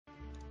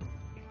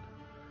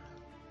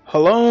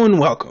Hello and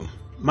welcome.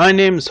 My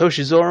name is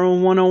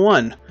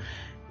Hoshizoralol,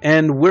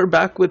 and we're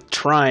back with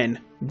Trine,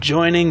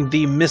 joining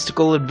the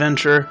mystical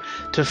adventure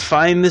to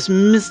find this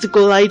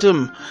mystical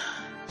item,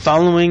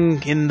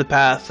 following in the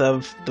path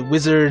of the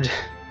wizard,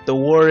 the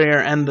warrior,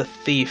 and the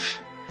thief.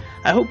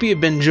 I hope you've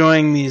been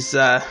enjoying these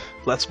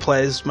Let's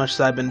Plays as much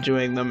as I've been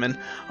enjoying them, and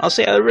I'll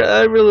say I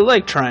really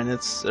like Trine.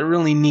 It's a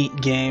really neat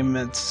game,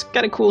 it's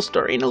got a cool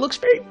story, and it looks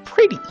very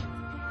pretty.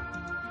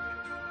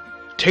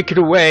 Take it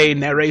away,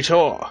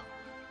 narrator.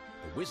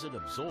 The wizard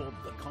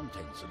absorbed the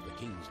contents of the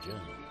king's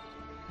journal.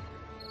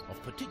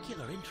 Of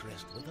particular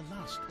interest were the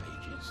last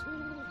pages.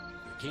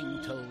 The king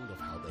told of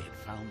how they had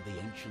found the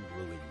ancient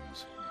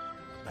ruins,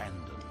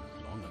 abandoned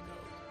long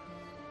ago.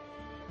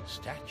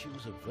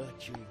 Statues of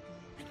virtue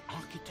and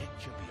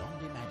architecture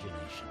beyond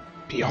imagination.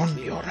 Beyond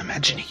your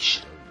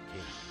imagination.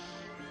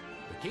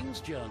 The king's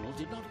journal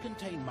did not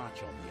contain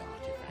much on the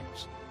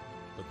artifacts,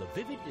 but the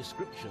vivid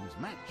descriptions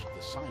matched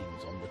the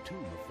signs on the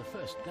tomb of the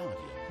first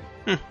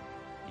guardian.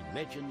 In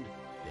legend,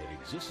 there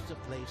exists a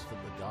place that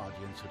the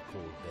Guardians had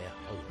called their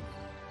home.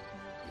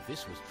 If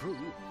this was true,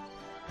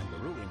 and the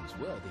ruins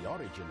were the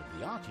origin of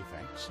the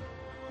artifacts,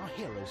 our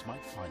heroes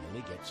might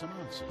finally get some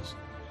answers.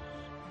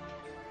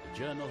 The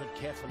journal had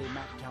carefully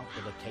mapped out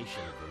the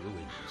location of the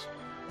ruins.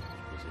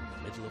 It was in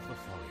the middle of the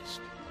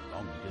forest, a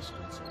long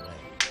distance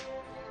away.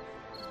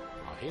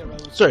 Our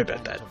heroes to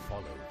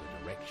follow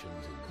the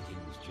directions in the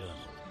king's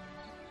journal.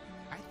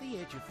 At the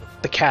edge of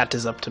the cat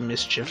is up to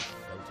mischief.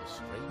 Felt a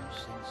strange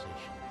sensation.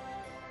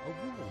 A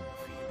warm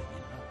feeling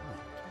in her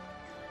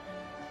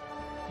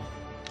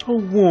heart. A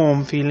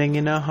warm feeling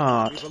in her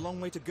heart. We have a long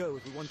way to go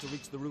if we want to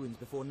reach the ruins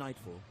before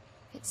nightfall.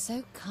 It's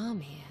so calm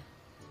here.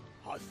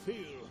 I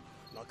feel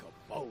like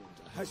a boulder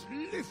has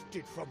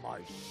lifted from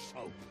my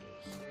shoulders.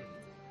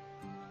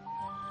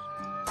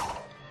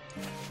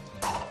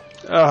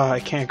 Oh, I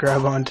can't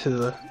grab onto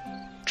the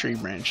tree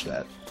branch.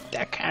 That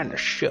kind of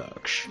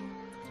shucks.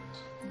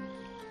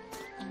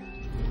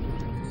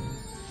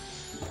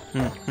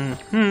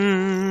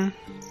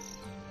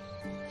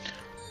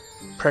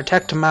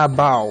 Protect my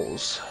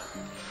balls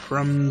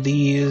from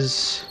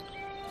these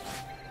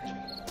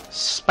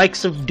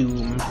spikes of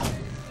doom.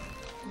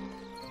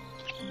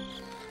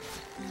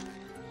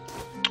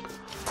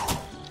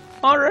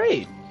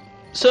 Alright,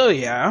 so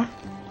yeah,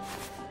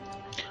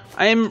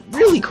 I am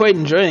really quite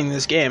enjoying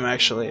this game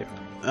actually,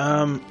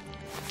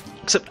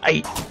 except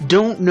I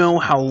don't know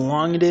how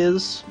long it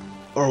is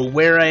or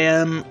where I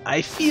am.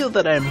 I feel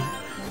that I'm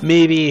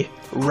maybe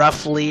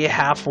roughly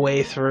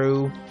halfway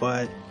through,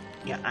 but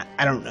yeah,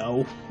 I don't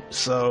know.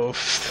 So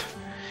if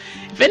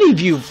any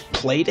of you have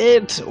played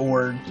it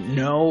or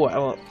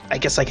know, I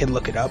guess I can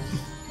look it up,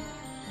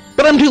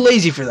 but I'm too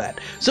lazy for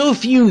that. So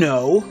if you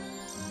know,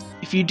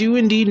 if you do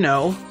indeed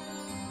know,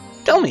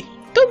 tell me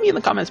in the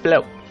comments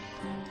below.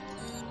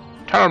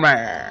 Tell me.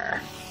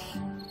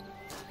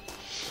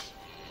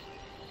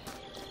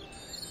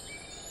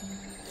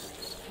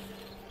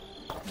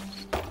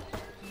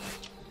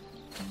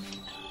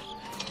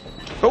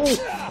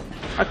 Oh,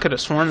 I could have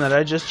sworn that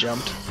I just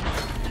jumped.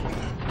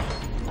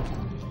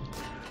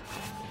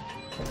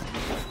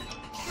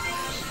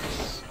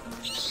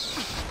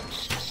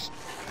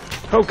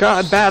 Oh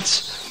god,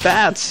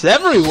 bats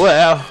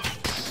everywhere.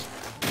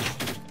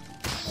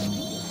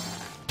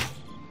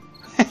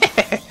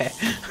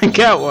 I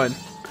got one.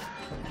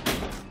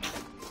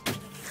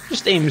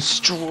 Just aim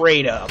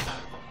straight up.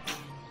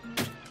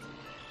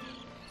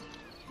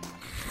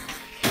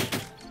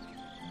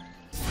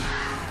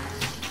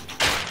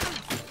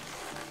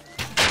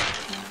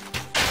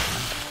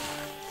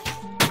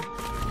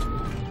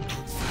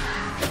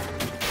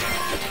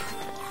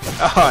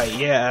 Oh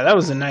yeah, that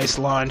was a nice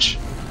launch.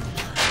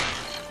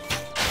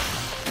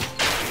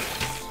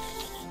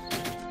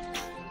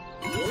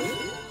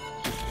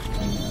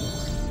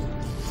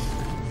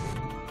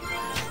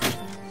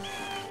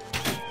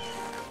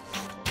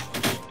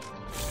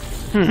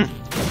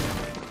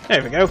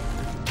 There we go.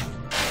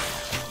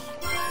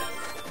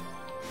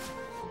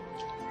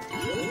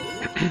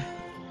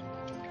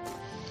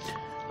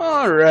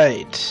 All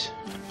right.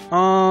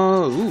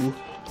 Ooh.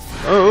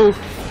 Oh.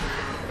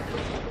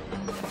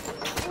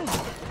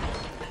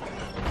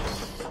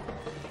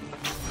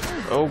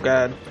 Oh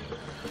god.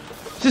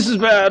 This is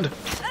bad.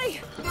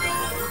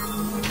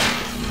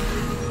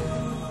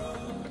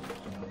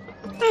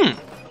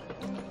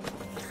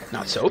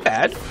 Not so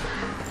bad.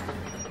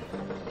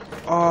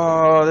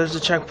 Oh, there's a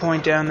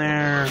checkpoint down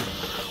there.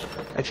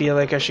 I feel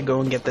like I should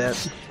go and get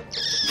that.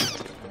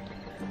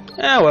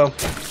 Ah, well.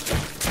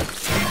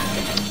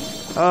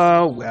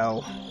 Oh,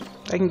 well.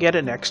 I can get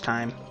it next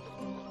time.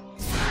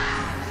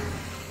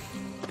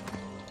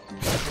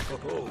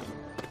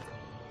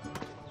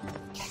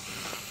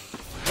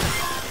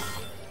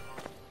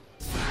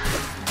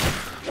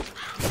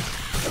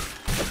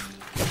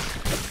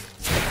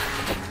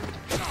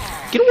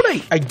 You know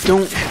what I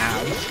don't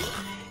have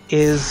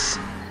is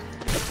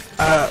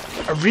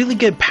a really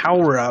good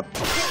power-up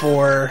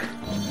for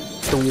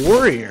the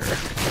warrior.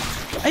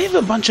 I have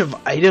a bunch of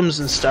items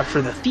and stuff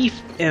for the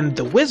thief and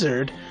the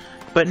wizard,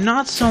 but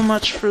not so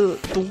much for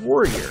the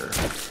warrior.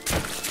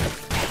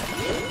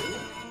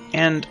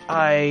 And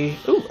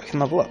ooh, I can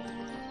level up.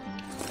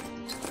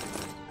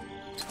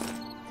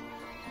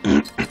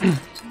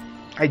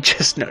 I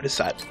just noticed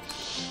that.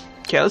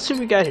 Okay, let's see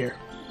what we got here.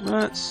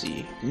 Let's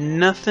see.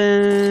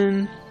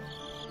 Nothing.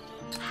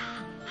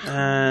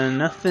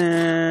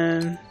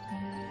 Nothing.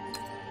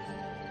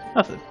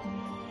 Nothing.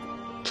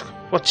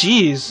 Well,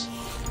 jeez.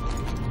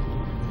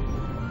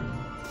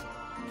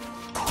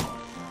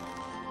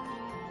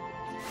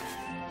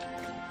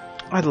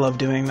 I love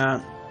doing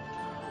that.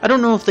 I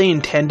don't know if they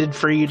intended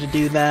for you to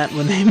do that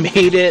when they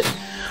made it,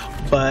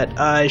 but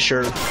I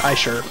sure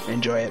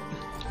enjoy it.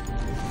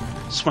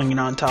 Swinging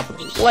on top of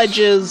the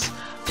ledges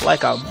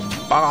like a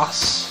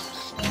boss.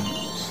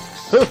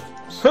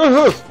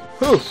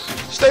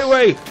 Stay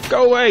away!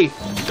 Go away!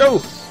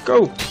 Go!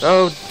 Go!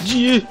 Oh,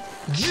 gee!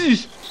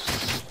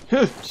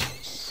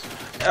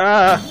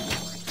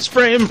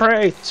 Spray and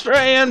pray!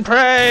 Spray and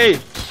pray!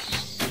 Did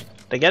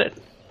I get it?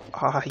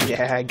 Oh,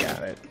 yeah, I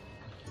got it.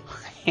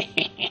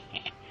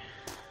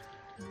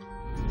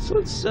 So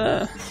let's,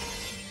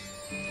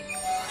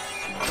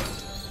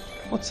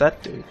 what's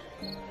that do?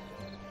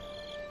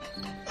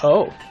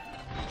 Oh.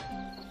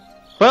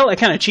 Well, I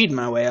kind of cheated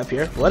my way up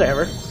here.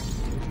 Whatever.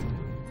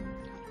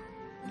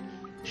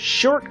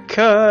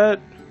 Shortcut!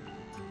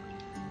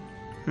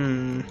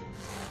 I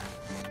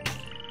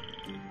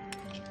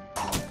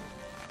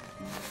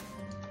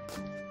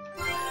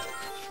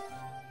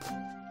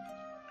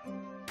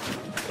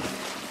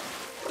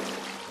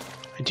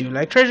do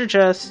like treasure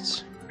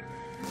chests.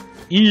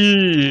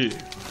 Yeah.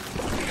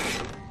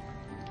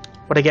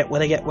 What I get?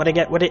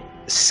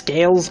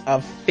 Scales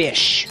of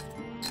fish.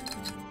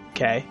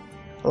 Okay.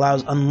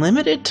 Allows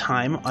unlimited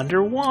time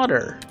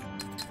underwater.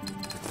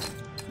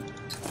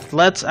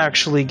 Let's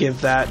actually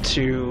give that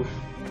to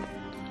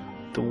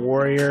the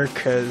warrior,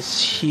 because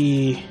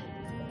he...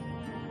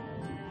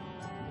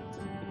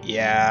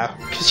 Yeah,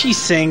 because he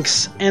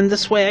sinks, and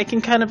this way I can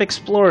kind of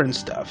explore and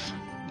stuff.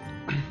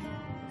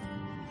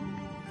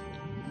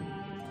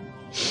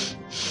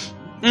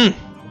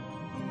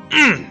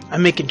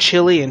 I'm making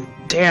chili, and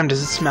damn,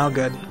 does it smell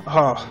good.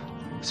 Oh,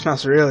 it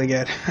smells really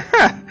good.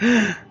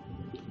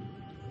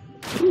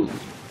 Ooh.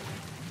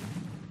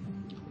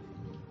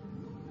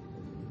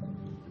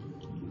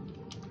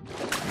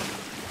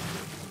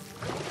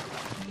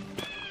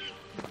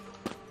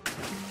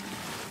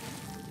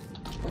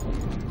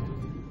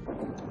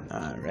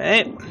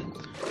 Alright.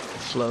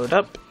 Float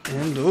up,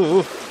 and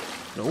ooh.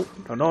 No.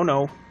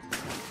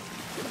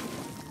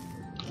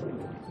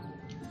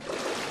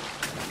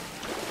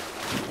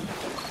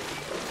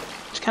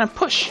 Kind of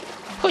push.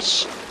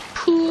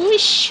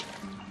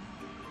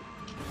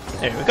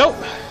 There we go.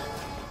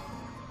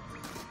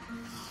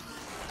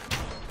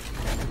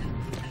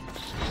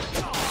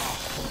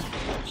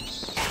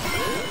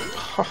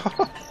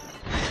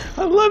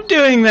 I love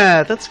doing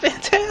that. That's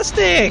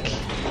fantastic.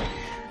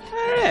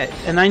 Alright,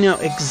 and I know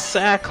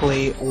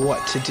exactly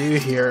what to do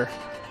here.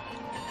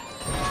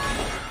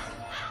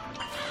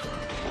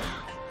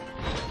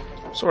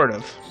 Sort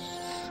of.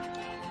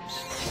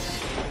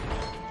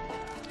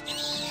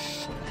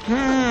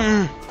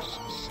 I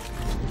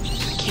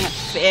can't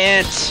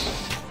fit.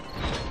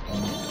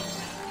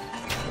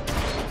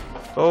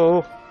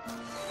 Oh.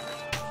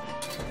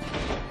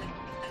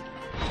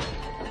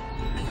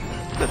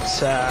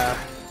 Let's,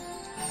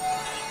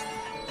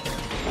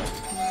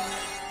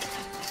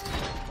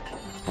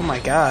 oh my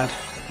god.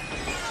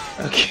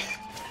 Okay.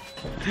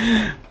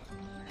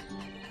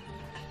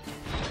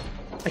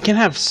 I can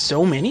have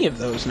so many of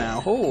those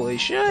now. Holy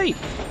shit.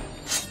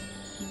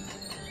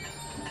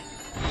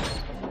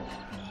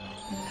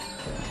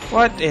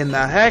 What in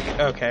the heck?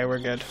 Okay, we're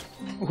good.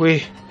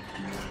 We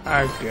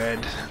are good.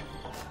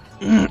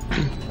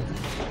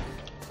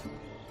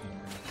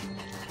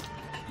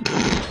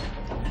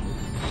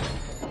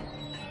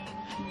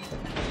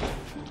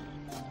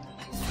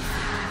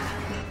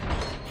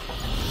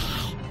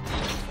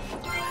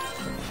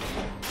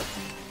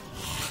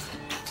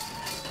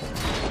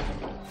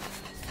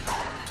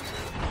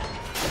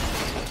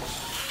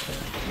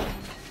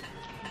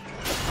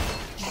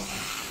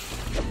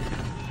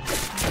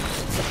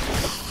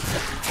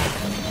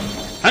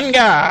 On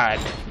guard,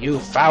 you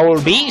foul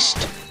beast!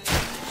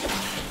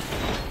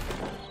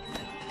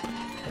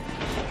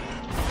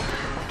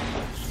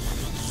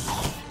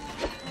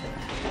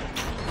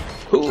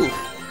 Ooh,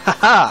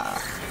 haha!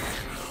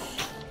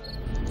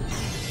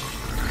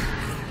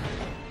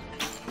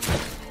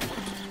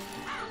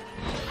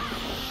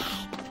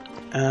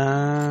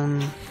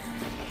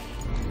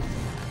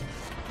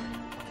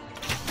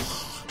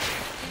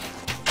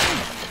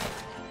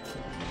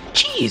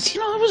 Jeez,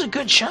 that was a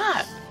good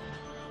shot.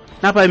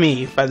 Not by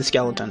me, by the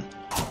skeleton.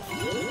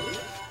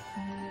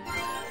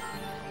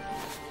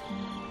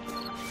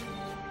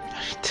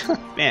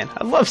 Man,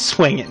 I love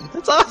swinging.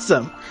 That's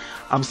awesome.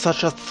 I'm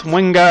such a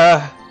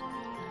swinger.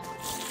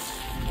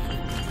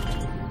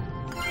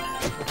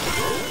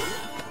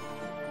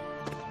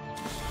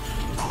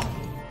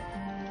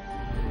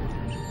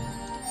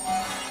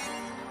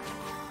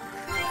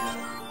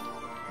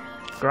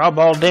 Grab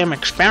all damn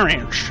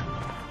experience.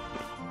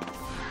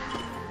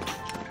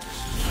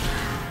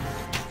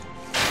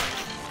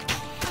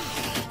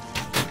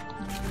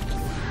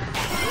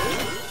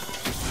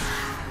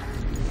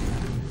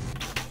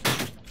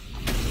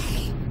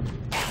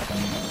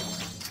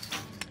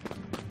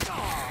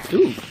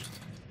 Ooh.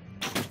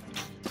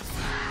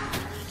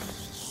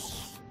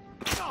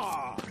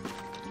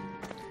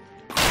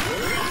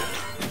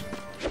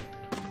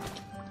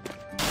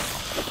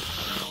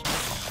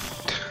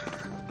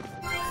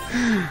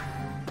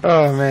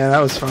 Oh man, that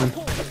was fun.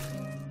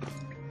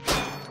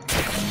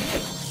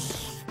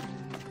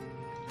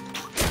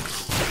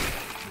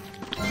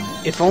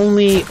 If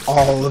only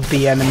all of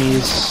the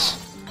enemies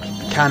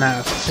kind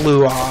of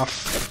flew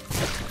off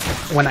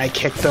when I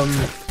kicked them,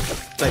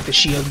 like the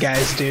shield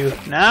guys do.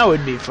 That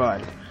would be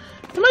fun.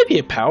 There might be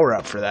a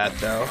power-up for that,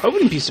 though. I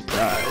wouldn't be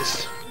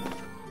surprised.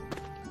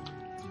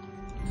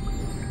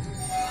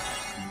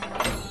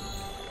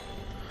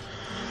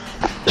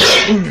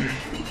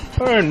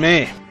 Pardon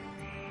me.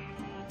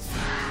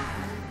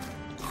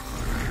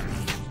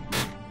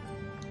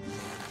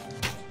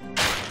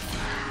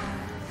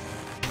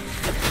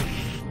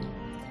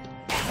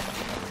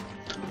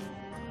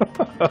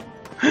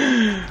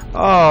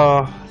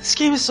 Oh, this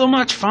game is so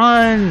much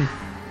fun.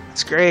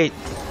 It's great.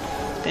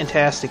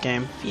 Fantastic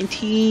game.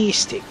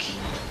 Fantastic.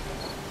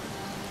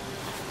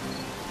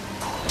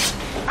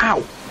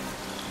 Ow.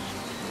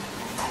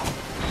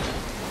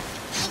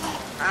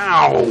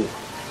 Ow.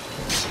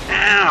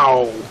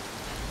 Ow.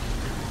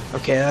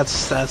 Okay,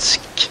 that's uh-oh.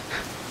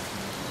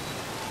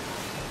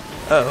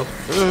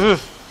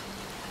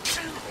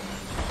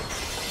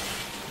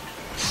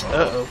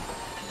 Uh-oh.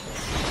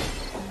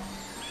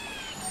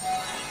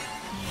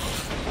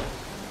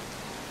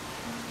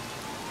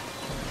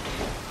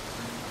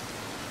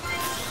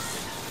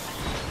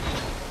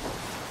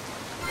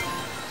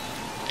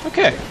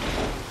 Okay,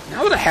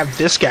 now that I have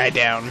this guy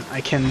down, I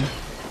can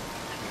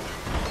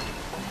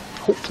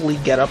hopefully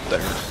get up there.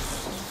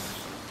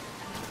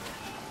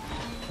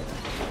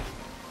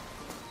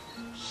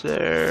 Is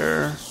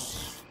there...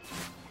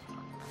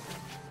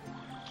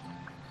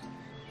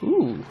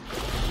 Ooh,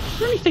 is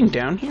there anything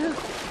down here?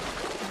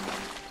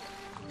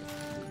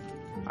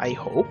 I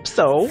hope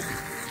so.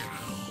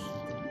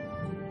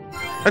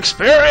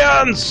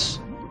 Experience!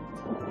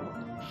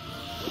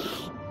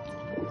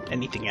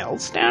 Anything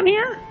else down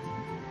here?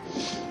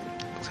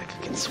 Looks like I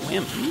can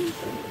swim.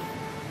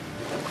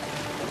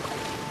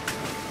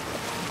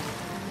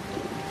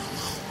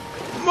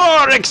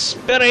 More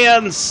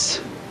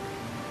experience!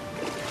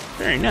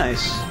 Very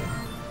nice.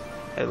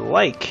 I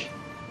like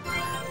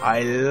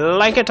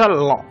it a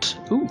lot.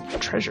 Ooh,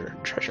 treasure,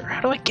 treasure.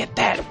 How do I get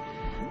that?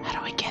 How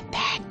do I get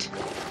that?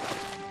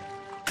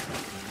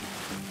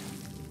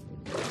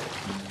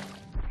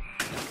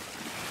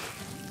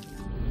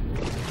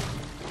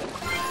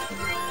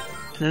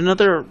 And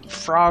another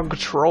frog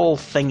troll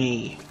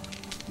thingy.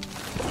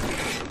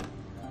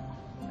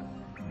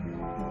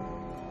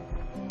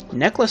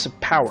 Necklace of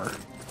power.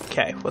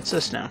 Okay, what's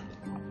this now?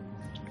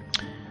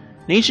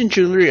 An ancient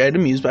jewelry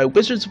item used by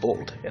wizards of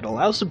old. It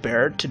allows the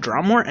bearer to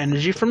draw more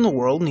energy from the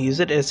world and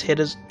use it as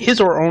his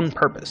or own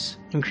purpose.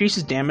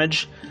 Increases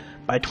damage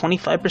by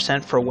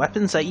 25% for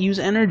weapons that use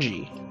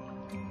energy.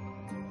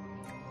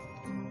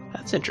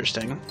 That's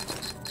interesting.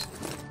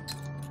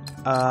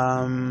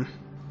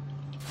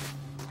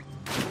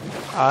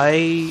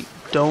 I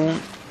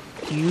don't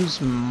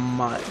use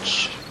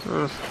much.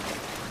 Ugh.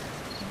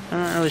 I'm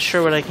not really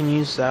sure what I can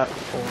use that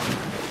for.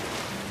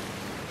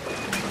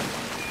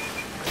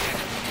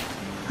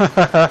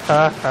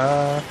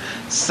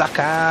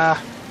 Sucker!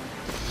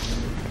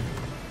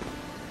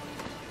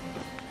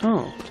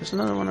 Oh, there's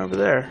another one over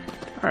there.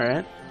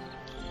 Alright.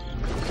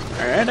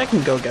 Alright, I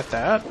can go get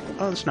that.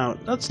 Oh, that's not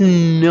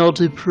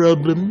a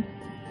problem.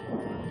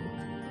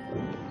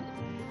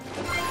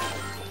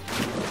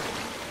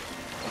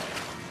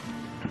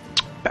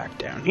 Back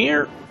down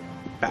here.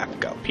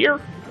 Back up here.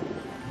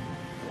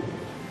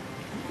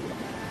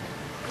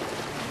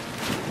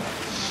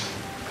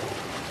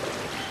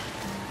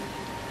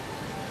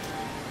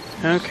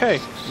 Okay,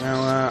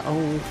 now,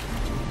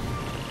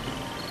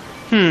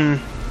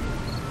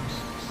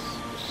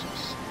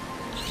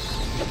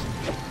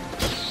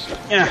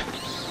 Yeah.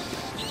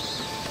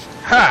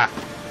 Ha!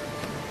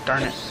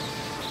 Darn it.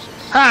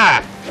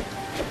 Ha!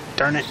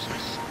 Darn it.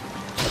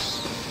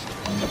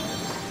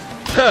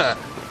 Huh.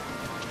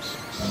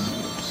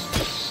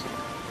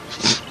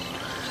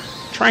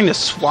 Trying to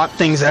swat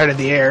things out of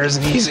the air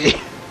isn't easy.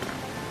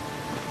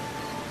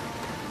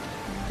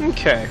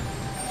 Okay.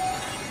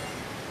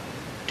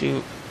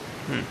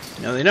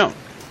 No, they don't.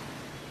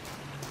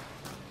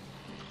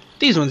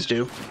 These ones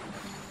do.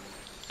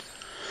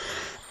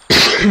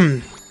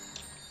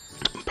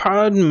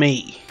 Pardon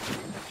me.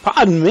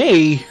 Pardon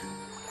me?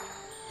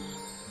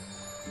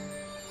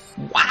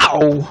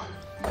 Wow!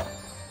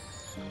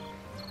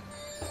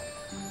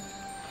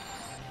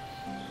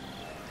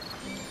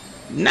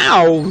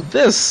 Now,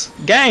 this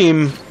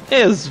game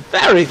is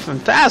very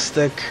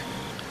fantastic.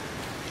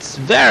 It's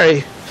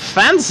very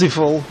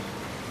fanciful.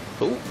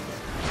 Ooh.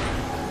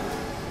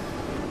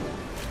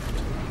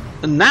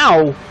 And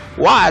now,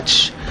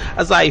 watch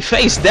as I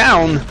face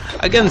down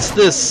against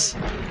this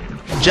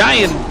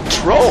giant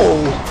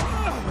troll.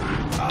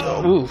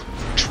 Ooh,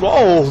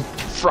 troll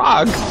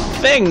frog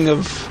thing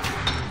of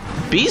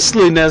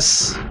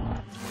beastliness.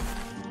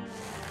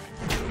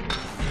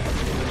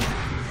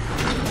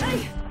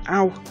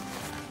 Ow.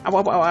 Ow,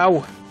 ow, ow,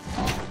 ow.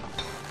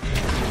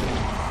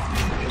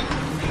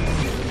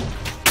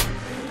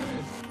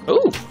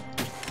 Ooh.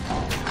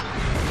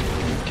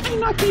 Can I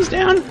knock these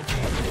down?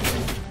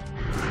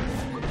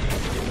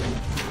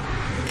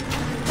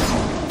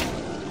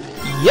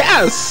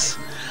 Yes!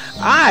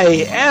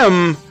 I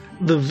am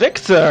the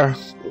victor.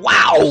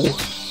 Wow!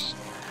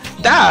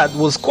 That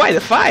was quite a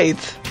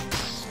fight.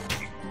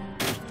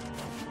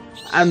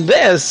 And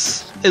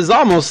this is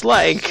almost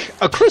like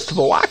a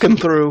Christopher Walken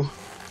through.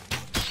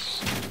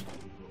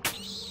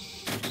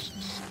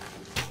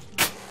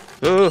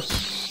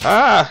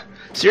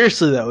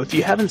 Seriously though, if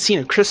you haven't seen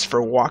a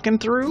Christopher Walken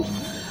through,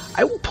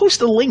 I will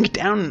post a link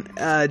down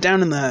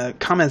in the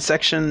comment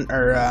section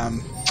or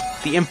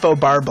the info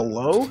bar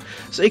below,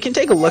 so you can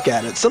take a look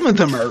at it. Some of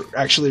them are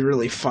actually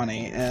really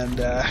funny and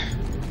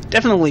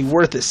definitely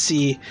worth a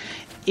see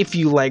if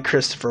you like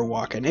Christopher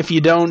Walken. If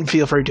you don't,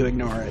 feel free to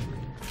ignore it.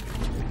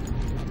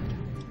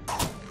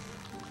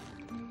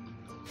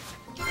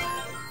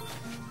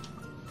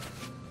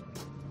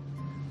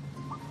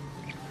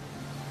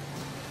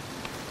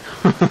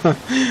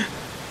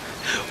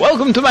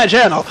 Welcome to my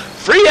channel,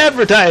 free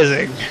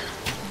advertising.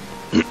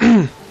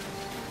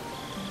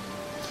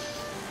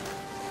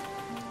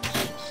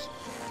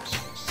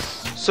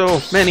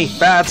 So many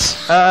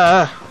bats.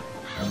 Let's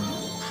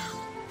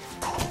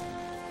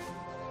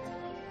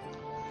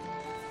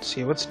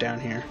see what's down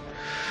here.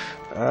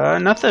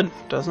 Nothing.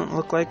 Doesn't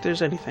look like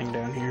there's anything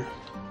down here.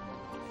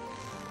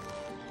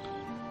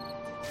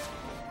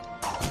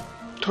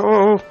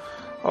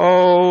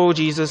 Oh,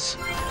 Jesus.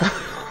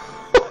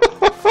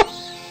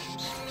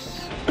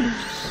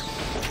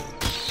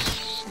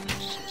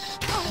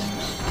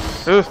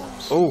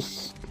 Oh.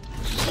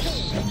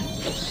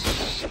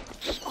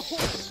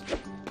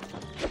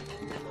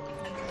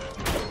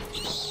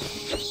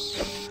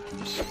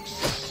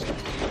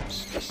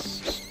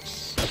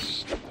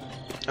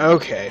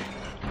 Okay.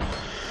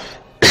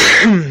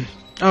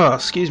 Oh,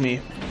 excuse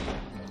me.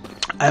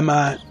 I'm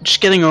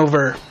just getting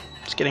over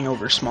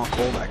a small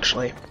cold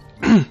actually.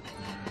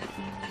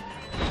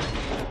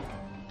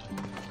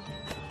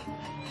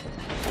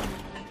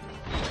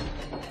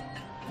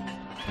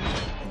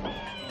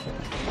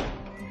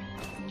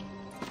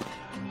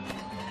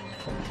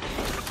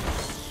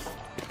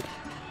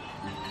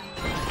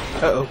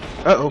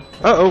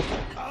 Uh-oh.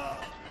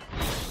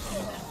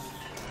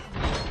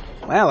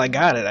 Well, I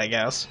got it, I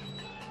guess.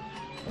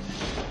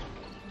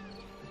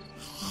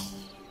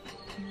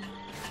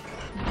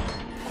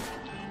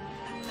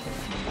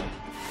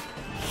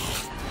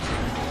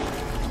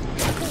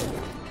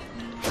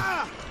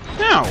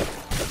 Ow!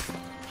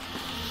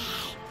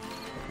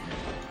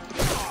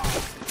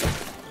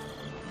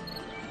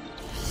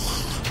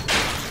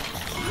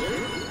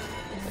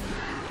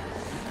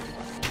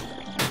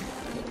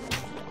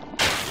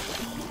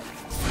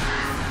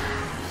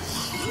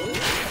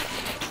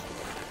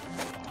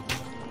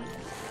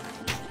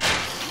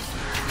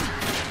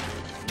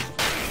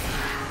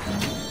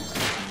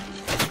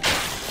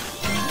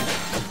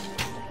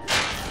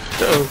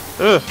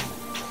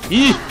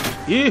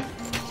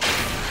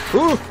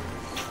 Ooh.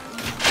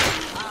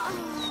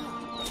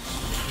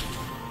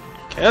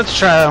 Okay, let's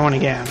try that one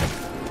again.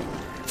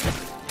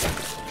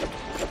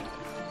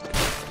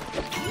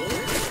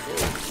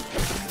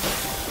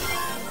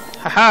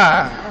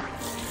 Haha!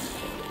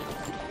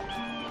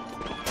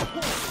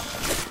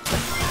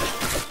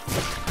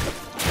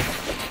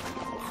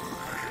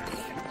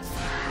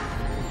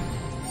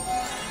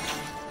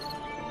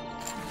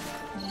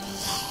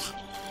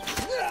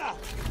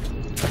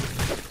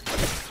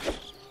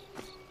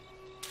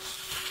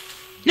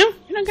 No,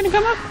 you're not gonna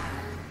come up?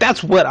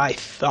 That's what I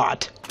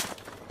thought.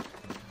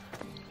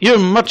 You're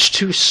much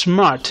too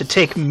smart to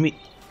take me...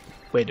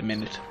 Wait a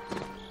minute.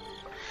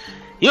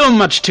 You're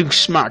much too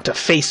smart to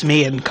face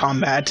me in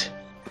combat.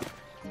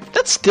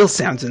 That still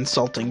sounds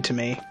insulting to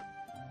me.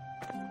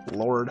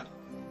 Lord.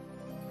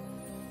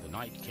 The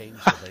night came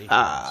surveyed,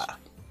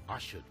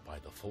 ushered by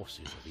the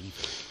forces of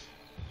evil.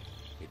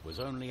 It was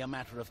only a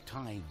matter of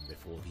time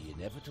before the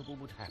inevitable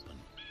would happen.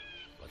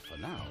 But for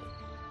now,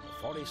 the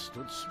forest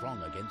stood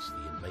strong against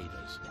the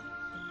invaders.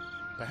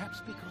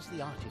 Perhaps because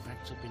the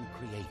artifacts had been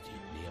created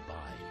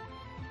nearby.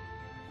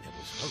 There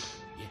was hope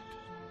yet.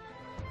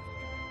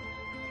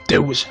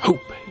 There was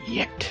hope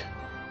yet.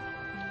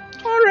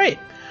 Alright.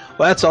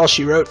 Well, that's all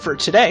she wrote for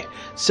today.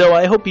 So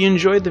I hope you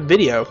enjoyed the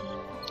video.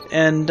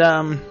 And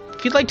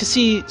if you'd like to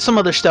see some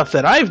other stuff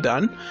that I've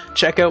done,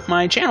 check out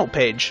my channel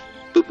page.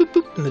 Boop, boop,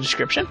 boop, in the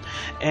description.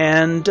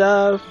 And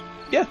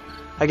yeah,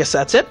 I guess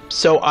that's it.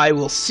 So I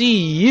will see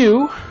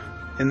you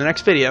in the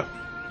next video.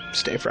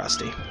 Stay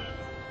frosty.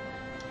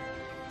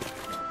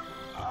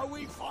 Are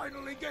we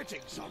finally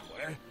getting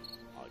somewhere?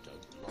 I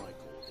don't like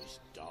all this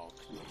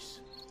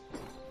darkness.